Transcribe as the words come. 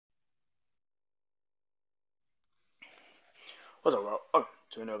What's up, world? Welcome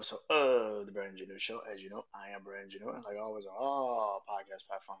to another episode of the Brandon Janeau Show. As you know, I am Brandon Janeau, and like always on all podcast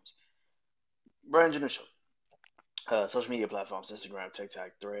platforms, Brandon Janeau Show. Social media platforms: Instagram,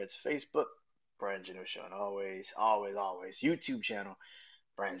 TikTok, Threads, Facebook, Brandon Janeau Show, and always, YouTube channel,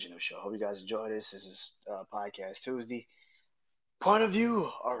 Brandon Janeau Show. Hope you guys enjoy this. This is Podcast Tuesday. Point of view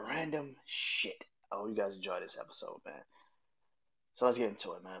or random shit. I hope you guys enjoy this episode, man. So let's get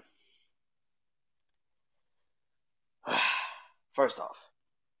into it, man. First off,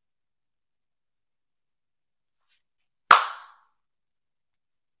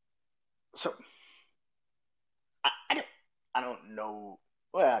 so I don't know.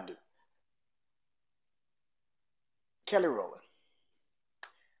 Well, I do. Kelly Rowland.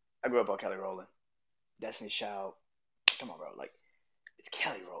 I grew up on Kelly Rowland. Destiny Child. Come on, bro. Like, it's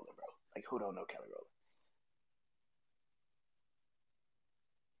Kelly Rowland, bro. Like, who don't know Kelly Rowland?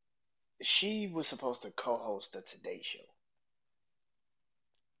 She was supposed to co-host the Today Show,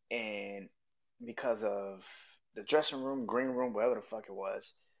 and because of the dressing room, green room, whatever the fuck it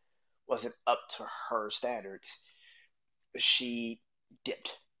was, wasn't up to her standards, she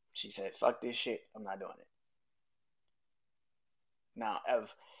dipped. She said, "Fuck this shit. I'm not doing it." Now, of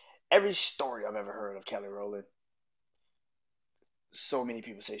every story I've ever heard of Kelly Rowland, so many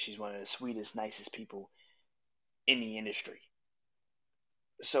people say she's one of the sweetest, nicest people in the industry.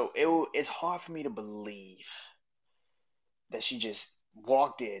 So it's hard for me to believe that she just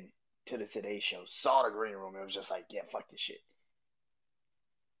walked in to the Today Show, saw the green room, and was just like, "Yeah, fuck this shit."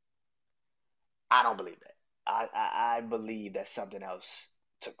 I don't believe that. I believe that something else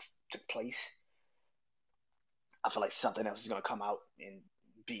took took place. I feel like something else is gonna come out and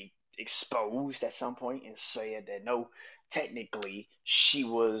be exposed at some point and say that no, technically she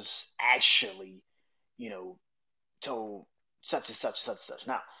was actually, you know, told such and such and such and such.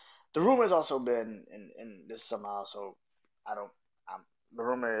 Now, the rumor has also been, and this is something I also I don't. The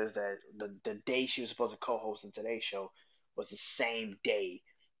rumor is that the day she was supposed to co-host the Today Show was the same day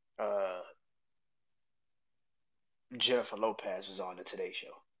uh, Jennifer Lopez was on the Today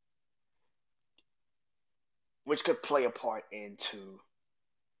Show, which could play a part into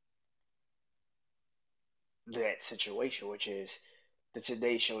that situation, which is the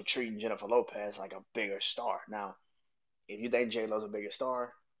Today Show treating Jennifer Lopez like a bigger star. Now, if you think J Lo's a bigger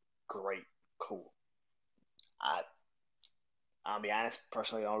star, great, cool. I I'll be honest,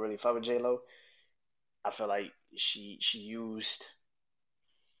 personally, I don't really fuck with J Lo. I feel like she used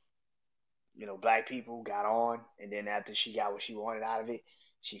black people, got on, and then after she got what she wanted out of it,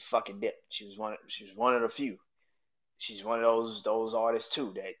 she fucking dipped. She was one of the few. She's one of those artists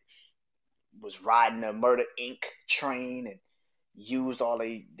too that was riding the Murder Inc. train and used all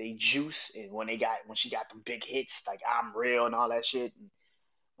they juice. And when she got the big hits like I'm Real and all that shit, and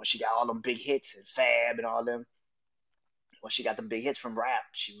when she got all them big hits and Fab and all them, when she got the big hits from rap,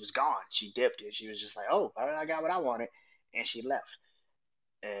 she was gone. She dipped and she was just like, oh, I got what I wanted, and she left.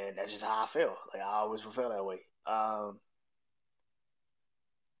 And that's just how I feel. Like I always will feel that way.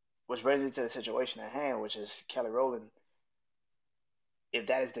 Which brings me to the situation at hand, which is Kelly Rowland. If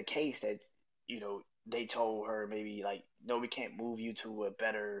that is the case, that they told her maybe like, no, we can't move you to a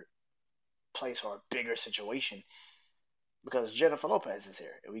better place or a bigger situation because Jennifer Lopez is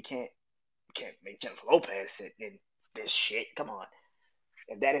here, and we can't make Jennifer Lopez sit in this shit. Come on.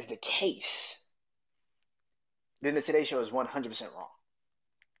 If that is the case, then the Today Show is 100% wrong.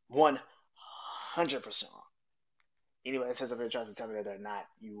 100% wrong. Anybody that says something tries to tell me that they're not,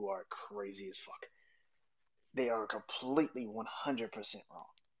 you are crazy as fuck. They are completely 100% wrong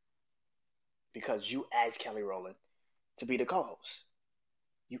because you asked Kelly Rowland to be the co-host.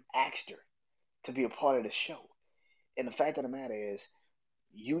 You asked her to be a part of the show. And the fact of the matter is,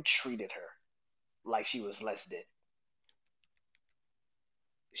 you treated her like she was less than.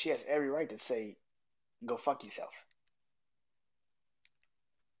 She has every right to say, go fuck yourself.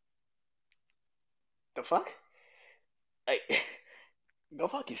 The fuck? Like, go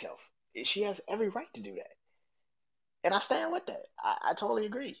fuck yourself. She has every right to do that. And I stand with that. I totally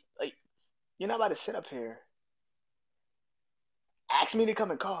agree. Like, you're not about to sit up here, ask me to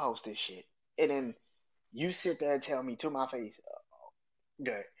come and co host this shit, and then you sit there and tell me to my face,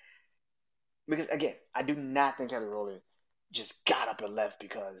 good. Because, again, I do not think Kelly Rowland just got up and left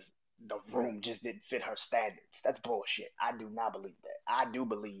because the room just didn't fit her standards. That's bullshit. I do not believe that. I do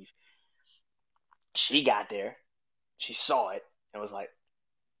believe she got there, she saw it, and was like,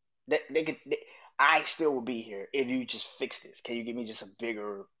 I still will be here if you just fix this. Can you give me just a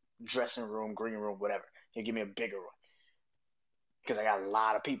bigger dressing room, green room, whatever? Can you give me a bigger one? Because I got a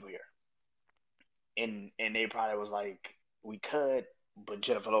lot of people here, and they probably was like, we could, but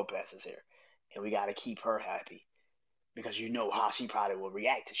Jennifer Lopez is here, and we got to keep her happy. because you know how she probably will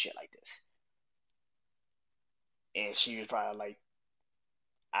react to shit like this. And she was probably like,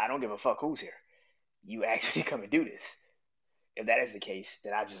 I don't give a fuck who's here. You actually come and do this. If that is the case,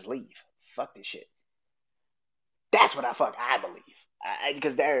 then I just leave. Fuck this shit. That's what I believe.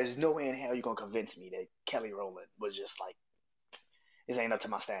 Because there is no way in hell you're gonna convince me that Kelly Rowland was just like, this ain't up to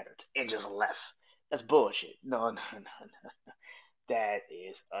my standards and just left. That's bullshit. No, no, no, no. That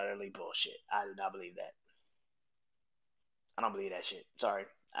is utterly bullshit. I do not believe that. I don't believe that shit. Sorry.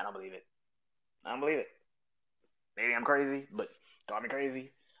 I don't believe it. I don't believe it. Maybe I'm crazy, but call me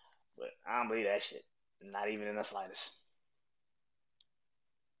crazy. But I don't believe that shit. Not even in the slightest.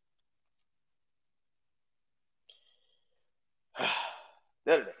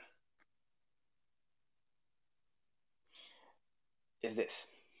 The other thing is this.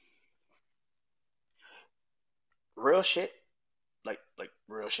 Real shit, like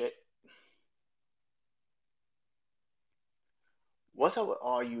real shit. What's up with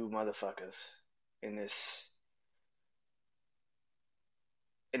all you motherfuckers in this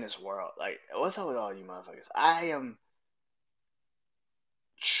world? Like, what's up with all you motherfuckers? I am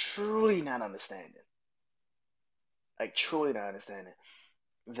truly not understanding. Like, truly not understanding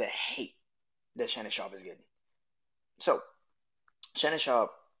the hate that Shannon Sharp is getting. So, Shannon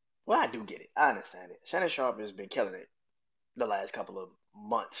Sharp, well, I do get it. I understand it. Shannon Sharp has been killing it the last couple of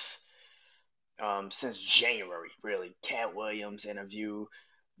months, since January, really. Cat Williams interview,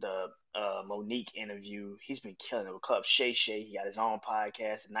 the Monique interview. He's been killing it with Club Shay Shay. He got his own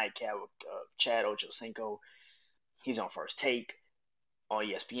podcast, The Nightcap with Chad Ochocinco. He's on First Take on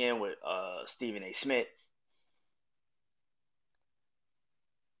ESPN with Stephen A. Smith.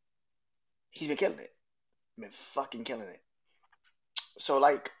 He's been killing it. Been fucking killing it. So,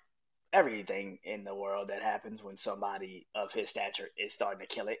 like, everything in the world that happens when somebody of his stature is starting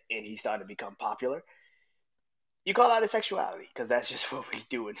to kill it and he's starting to become popular, you call out his sexuality because that's just what we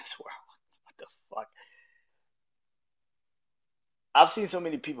do in this world. What the fuck? I've seen so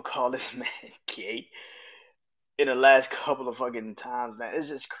many people call this man gay in the last couple of fucking times, man. It's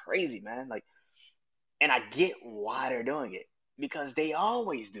just crazy, man. Like, and I get why they're doing it because they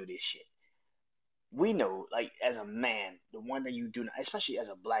always do this shit. We know, like, as a man, the one that you do not, especially as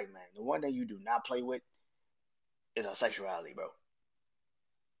a black man, the one that you do not play with is our sexuality, bro.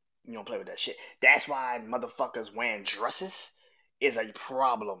 You don't play with that shit. That's why motherfuckers wearing dresses is a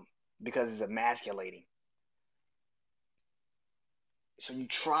problem because it's emasculating. So you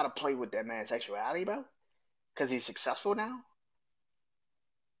try to play with that man's sexuality, bro, because he's successful now.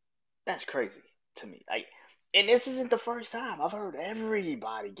 That's crazy to me. Like, and this isn't the first time. I've heard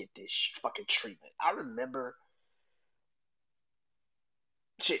everybody get this fucking treatment. I remember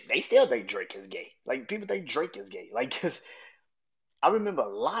shit. They still think Drake is gay. Like, people think Drake is gay. Like, cause I remember a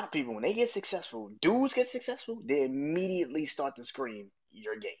lot of people when they get successful, dudes get successful, they immediately start to scream,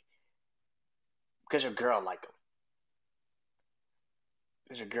 "You're gay," because your girl like him.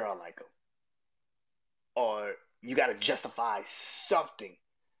 Because your girl like him, or you got to justify something,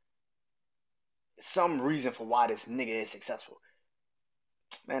 some reason for why this nigga is successful.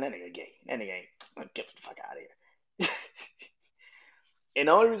 Man, that nigga gay. That nigga ain't. Get the fuck out of here. And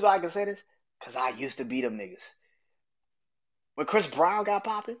the only reason why I can say this, cause I used to beat them niggas. When Chris Brown got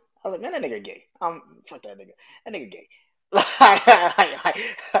popping, I was like, man, that nigga gay. Fuck that nigga. That nigga gay.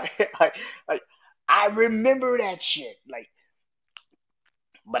 Like, I remember that shit. Like,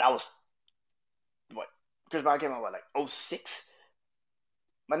 but I was what? Chris Brown came out what, like, '06.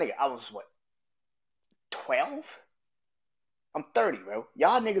 My nigga, I was what, 12? I'm 30, bro.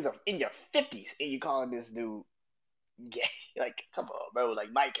 Y'all niggas are in your 50s and you calling this dude gay. Like, come on, bro.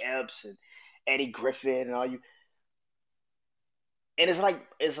 Like Mike Epps and Eddie Griffin and all you. And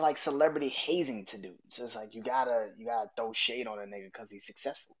it's like celebrity hazing to do. So it's like you gotta throw shade on a nigga because he's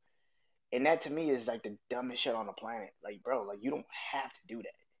successful. And that to me is like the dumbest shit on the planet. Like, bro, like, you don't have to do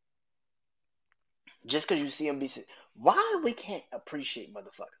that. Just because you see him be, why we can't appreciate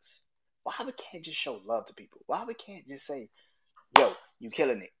motherfuckers? Why we can't just show love to people? Why we can't just say, yo, you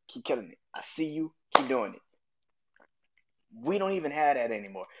killing it, keep killing it. I see you, keep doing it. We don't even have that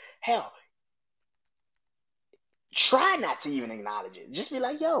anymore. Hell, try not to even acknowledge it. Just be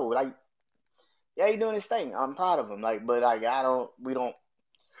like, yo, like, yeah, he doing his thing. I'm proud of him. Like, but like, I don't, we don't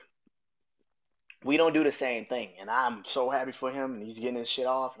do the same thing. And I'm so happy for him, and he's getting his shit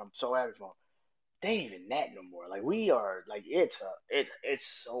off, and I'm so happy for him. They ain't even that no more. Like, we are, like, it's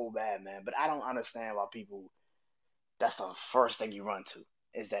so bad, man. But I don't understand why people. That's the first thing you run to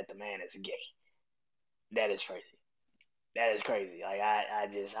is that the man is gay. That is crazy. That is crazy. Like,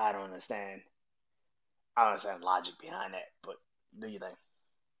 I don't understand. I don't understand logic behind that. But do you think?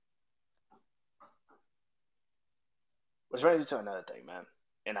 Which brings me to another thing, man,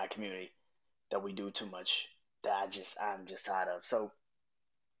 in our community that we do too much that I'm just tired of. So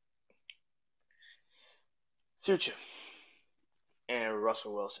Future and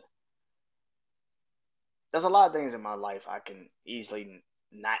Russell Wilson. There's a lot of things in my life I can easily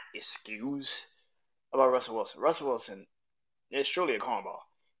not excuse about Russell Wilson. Russell Wilson is truly a cornball.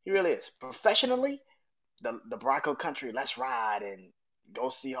 He really is. Professionally, the Bronco country, let's ride and go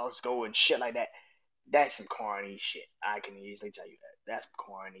Seahawks go and shit like that. That's some corny shit. I can easily tell you that. That's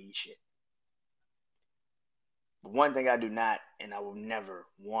corny shit. But one thing I do not, and I will never,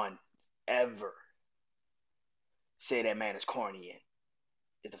 one, ever say that man is corny in,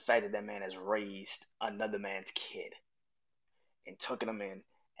 is the fact that that man has raised another man's kid and took him in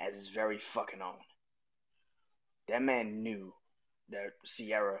as his very fucking own. That man knew that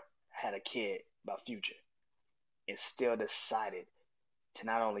Sierra had a kid by Future and still decided to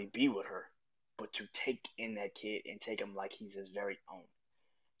not only be with her, but to take in that kid and take him like he's his very own.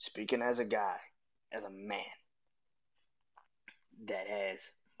 Speaking as a guy, as a man that has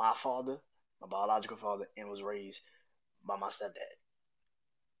my father, my biological father, and was raised by my stepdad.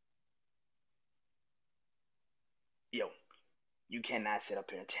 Yo, you cannot sit up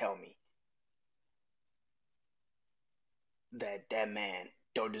here and tell me that that man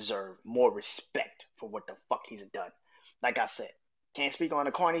don't deserve more respect for what the fuck he's done. Like I said, can't speak on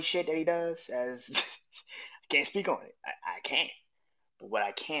the corny shit that he does. As can't speak on it. I can't. But what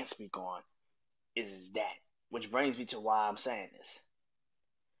I can speak on is that, which brings me to why I'm saying this.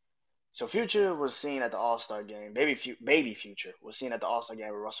 So Future was seen at the All Star game. Baby Future was seen at the All Star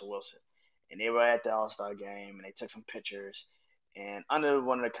game with Russell Wilson, and they were at the All Star game and they took some pictures. And under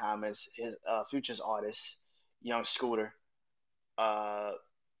one of the comments, his Future's artist, Young Scooter, uh,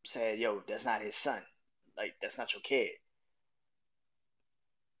 said, "Yo, that's not his son. Like that's not your kid."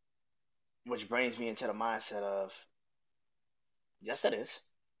 Which brings me into the mindset of, yes, that is.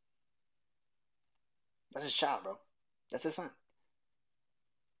 That's his child, bro. That's his son.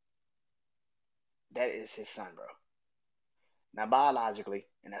 That is his son, bro. Not biologically,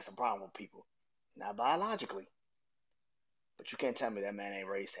 and that's the problem with people. Not biologically, but you can't tell me that man ain't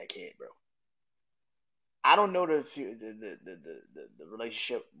raised that kid, bro. I don't know the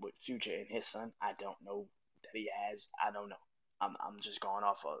relationship with Future and his son. I don't know that he has. I don't know. I'm just going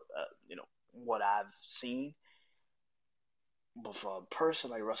off of what I've seen. But for a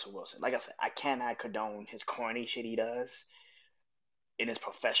person like Russell Wilson, like I said, I cannot condone his corny shit he does in his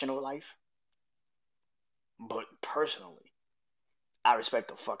professional life. But personally, I respect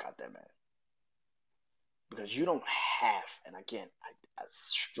the fuck out that man because you don't have. And again, I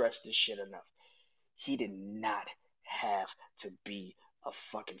stress this shit enough. He did not have to be a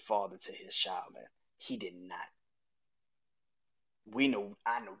fucking father to his child, man. He did not.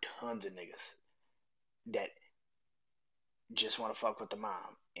 I know tons of niggas that just want to fuck with the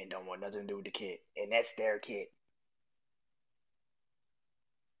mom and don't want nothing to do with the kid, and that's their kid.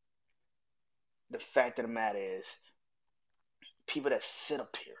 The fact of the matter is, people that sit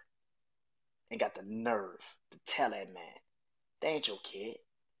up here and got the nerve to tell that man, they ain't your kid.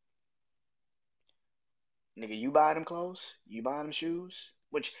 Nigga, you buy them clothes, you buy them shoes,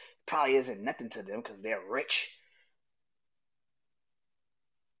 which probably isn't nothing to them because they're rich.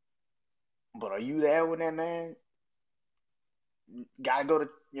 But are you there when that man gotta go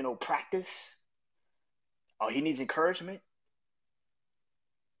to, practice? Or he needs encouragement?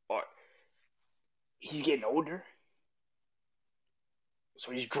 Or he's getting older,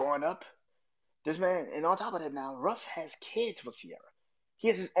 so he's growing up? This man, and on top of that now, Russ has kids with Sierra. He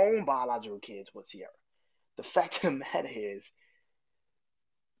has his own biological kids with Sierra. The fact of the matter is,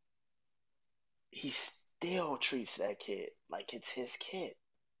 he still treats that kid like it's his kid.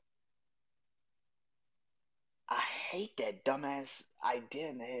 I hate that dumbass idea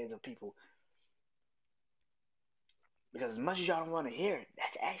in the heads of people because as much as y'all don't want to hear it,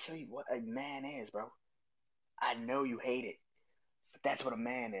 that's actually what a man is, bro. I know you hate it, but that's what a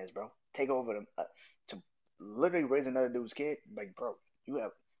man is, bro. Take over to literally raise another dude's kid, like, bro, you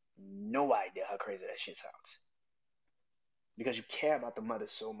have no idea how crazy that shit sounds because you care about the mother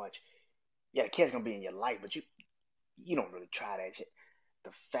so much. Yeah, the kid's gonna be in your life, but you don't really try that shit.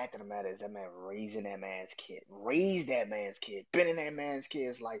 The fact of the matter is that man raising that man's kid, raised that man's kid, been in that man's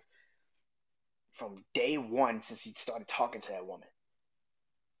kid's life from day one since he started talking to that woman.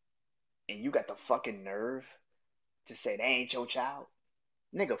 And you got the fucking nerve to say they ain't your child?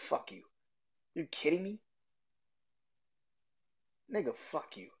 Nigga, fuck you. You kidding me? Nigga,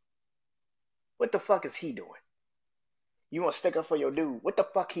 fuck you. What the fuck is he doing? You want to stick up for your dude? What the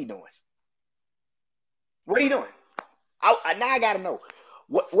fuck he doing? What are you doing? Now I gotta know.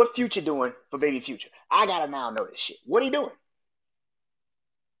 What Future doing for baby Future? I gotta now know this shit. What he doing?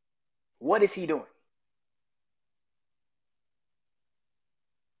 What is he doing?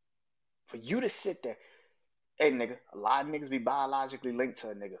 For you to sit there, hey nigga, a lot of niggas be biologically linked to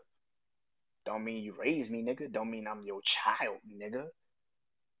a nigga. Don't mean you raised me, nigga. Don't mean I'm your child, nigga.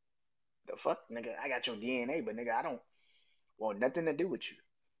 The fuck, nigga? I got your DNA, but nigga, I don't want nothing to do with you.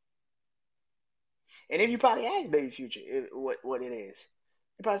 And if you probably ask baby Future what it is,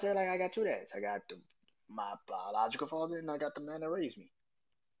 he probably say like, I got two dads. I got my biological father, and I got the man that raised me.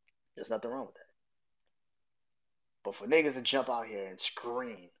 There's nothing wrong with that. But for niggas to jump out here and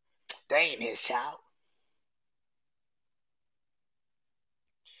scream, they ain't his child.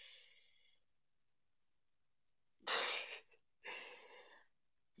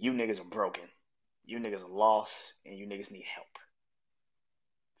 You niggas are broken. You niggas are lost, and you niggas need help.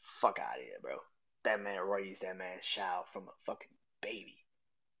 Fuck out of here, bro. That man raised that man's child from a fucking baby.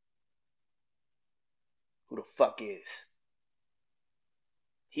 Who the fuck is?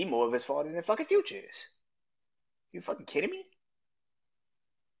 He more of his father than fucking Future is. You fucking kidding me?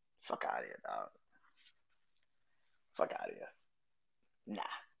 Fuck out of here, dog. Fuck out of here. Nah,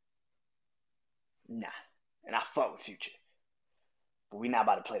 nah. And I fuck with Future, but we not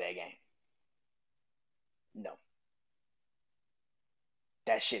about to play that game. No,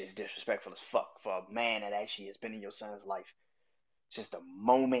 that shit is disrespectful as fuck for a man that actually has been in your son's life since the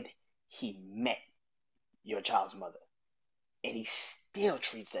moment he met your child's mother, and he still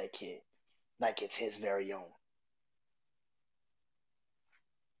treats that kid like it's his very own.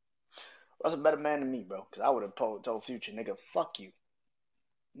 What's a better man than me, bro? Because I would have told Future, nigga, fuck you.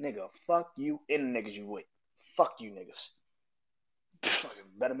 Nigga, fuck you and the niggas you with. Fuck you niggas.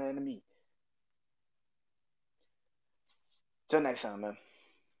 Fucking better man than me. Till next time, man.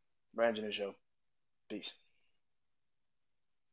 BrandonJaneauShow. Peace.